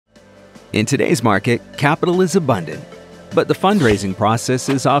In today's market, capital is abundant, but the fundraising process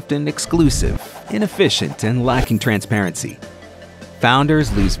is often exclusive, inefficient, and lacking transparency. Founders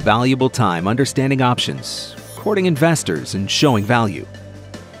lose valuable time understanding options, courting investors, and showing value.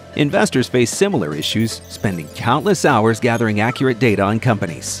 Investors face similar issues, spending countless hours gathering accurate data on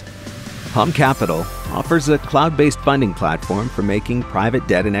companies. Hum Capital offers a cloud-based funding platform for making private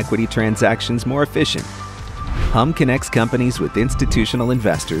debt and equity transactions more efficient. Hum connects companies with institutional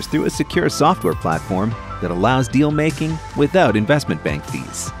investors through a secure software platform that allows deal-making without investment bank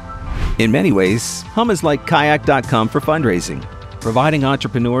fees. In many ways, Hum is like Kayak.com for fundraising, providing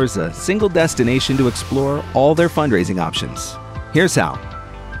entrepreneurs a single destination to explore all their fundraising options. Here's how.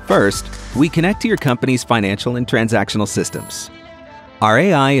 First, we connect to your company's financial and transactional systems. Our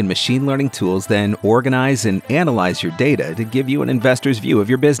AI and machine learning tools then organize and analyze your data to give you an investor's view of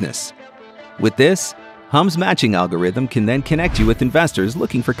your business. With this, Hum's matching algorithm can then connect you with investors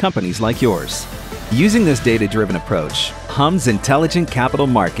looking for companies like yours. Using this data-driven approach, Hum's intelligent capital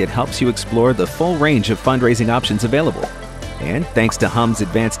market helps you explore the full range of fundraising options available. And thanks to Hum's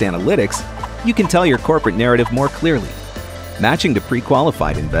advanced analytics, you can tell your corporate narrative more clearly. Matching to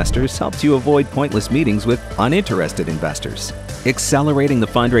pre-qualified investors helps you avoid pointless meetings with uninterested investors, accelerating the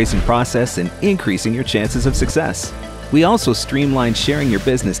fundraising process and increasing your chances of success. We also streamline sharing your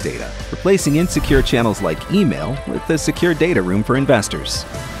business data, replacing insecure channels like email with a secure data room for investors.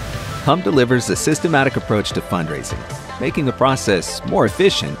 Hum delivers a systematic approach to fundraising, making the process more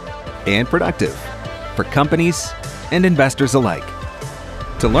efficient and productive for companies and investors alike.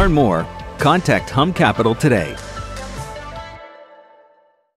 To learn more, contact Hum Capital today.